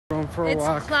going for a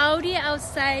walk. It's cloudy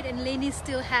outside and Lenny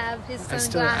still have his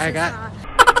sunglasses on.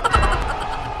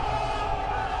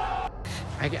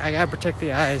 I gotta protect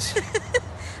the eyes.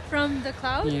 From the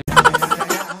cloud? Yeah.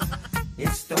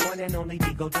 It's the one and only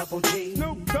Digo Double G.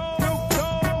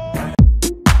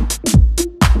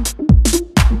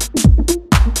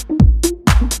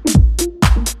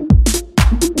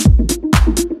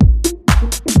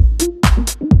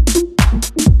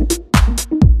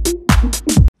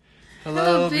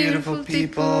 Hello, beautiful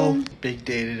people. Big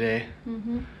day today.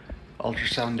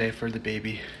 Ultrasound day for the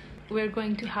baby. We're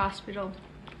going to hospital.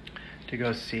 To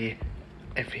go see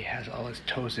if he has all his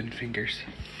toes and fingers.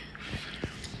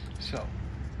 So. Trying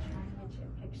to get you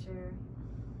a picture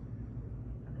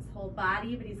of his whole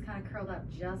body, but he's kind of curled up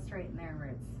just right in there where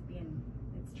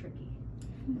it's tricky.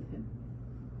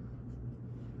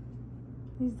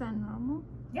 Is that normal?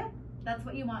 Yeah, that's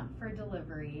what you want for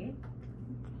delivery.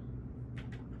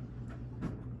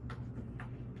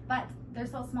 But they're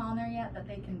so small in there yet that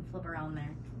they can flip around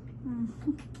there.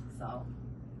 So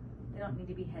they don't need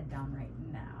to be head down right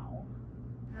now.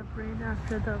 Right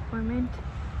after the appointment,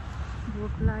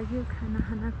 भोक लाग्यो खाना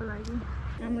खानको लागि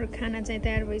हाम्रो खाना चाहिँ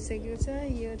तयार भइसक्यो छ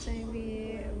यो चाहिँ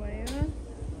भयो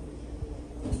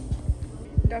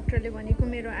डाक्टरले भनेको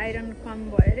मेरो आइरन कम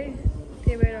भयो रे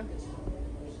त्यही भएर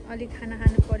अलि खाना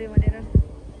खानु पर्यो भनेर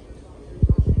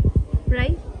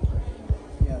right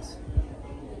Yes.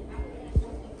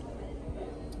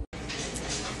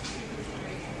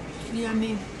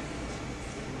 Yummy.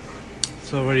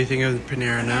 So what do you think of the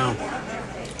Panera now?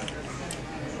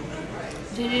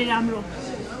 Very राम्रो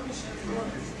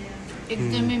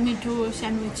एकदमै मिठो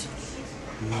sandwich.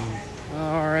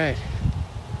 All right.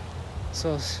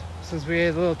 So since we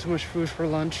ate a little too much food for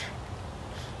lunch,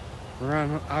 we're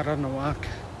out on a walk.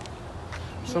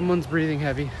 Someone's breathing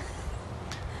heavy.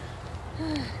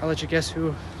 I'll let you guess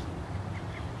who.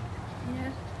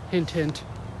 Yeah. Hint, hint.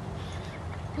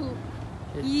 Who?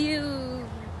 You.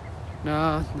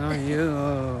 No,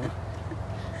 you.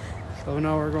 So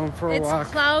now we're going for a walk.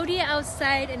 It's cloudy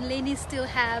outside and Lenny still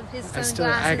have his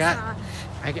sunglasses on.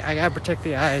 I gotta protect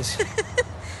the eyes.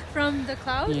 From the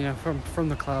cloud? You know, from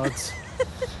the clouds.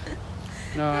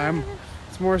 No,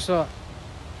 it's more so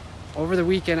over the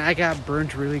weekend I got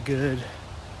burnt really good.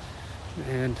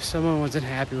 And someone wasn't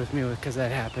happy with me because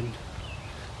that happened.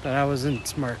 That I wasn't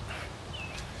smart.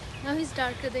 Now he's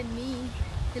darker than me.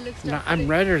 He looks darker. No, I'm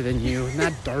redder than you,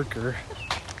 not darker.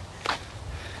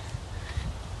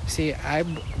 See,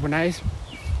 when I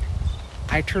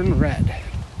turn red,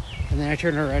 and then I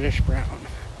turn a reddish brown.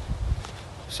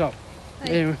 So,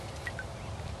 anyway,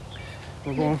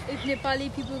 we're going. If Nepali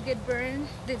people get burned,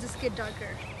 they just get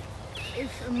darker.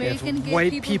 If American If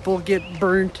white people get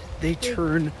burnt, they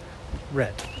turn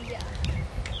red. Yeah.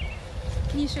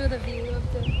 Can you show the view of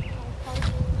the park?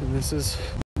 And this is.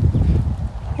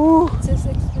 Just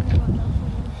explain about that.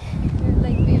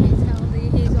 Like babies, how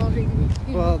he's already.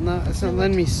 Well, no, it's not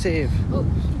letting me save. Oh,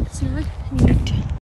 it's not.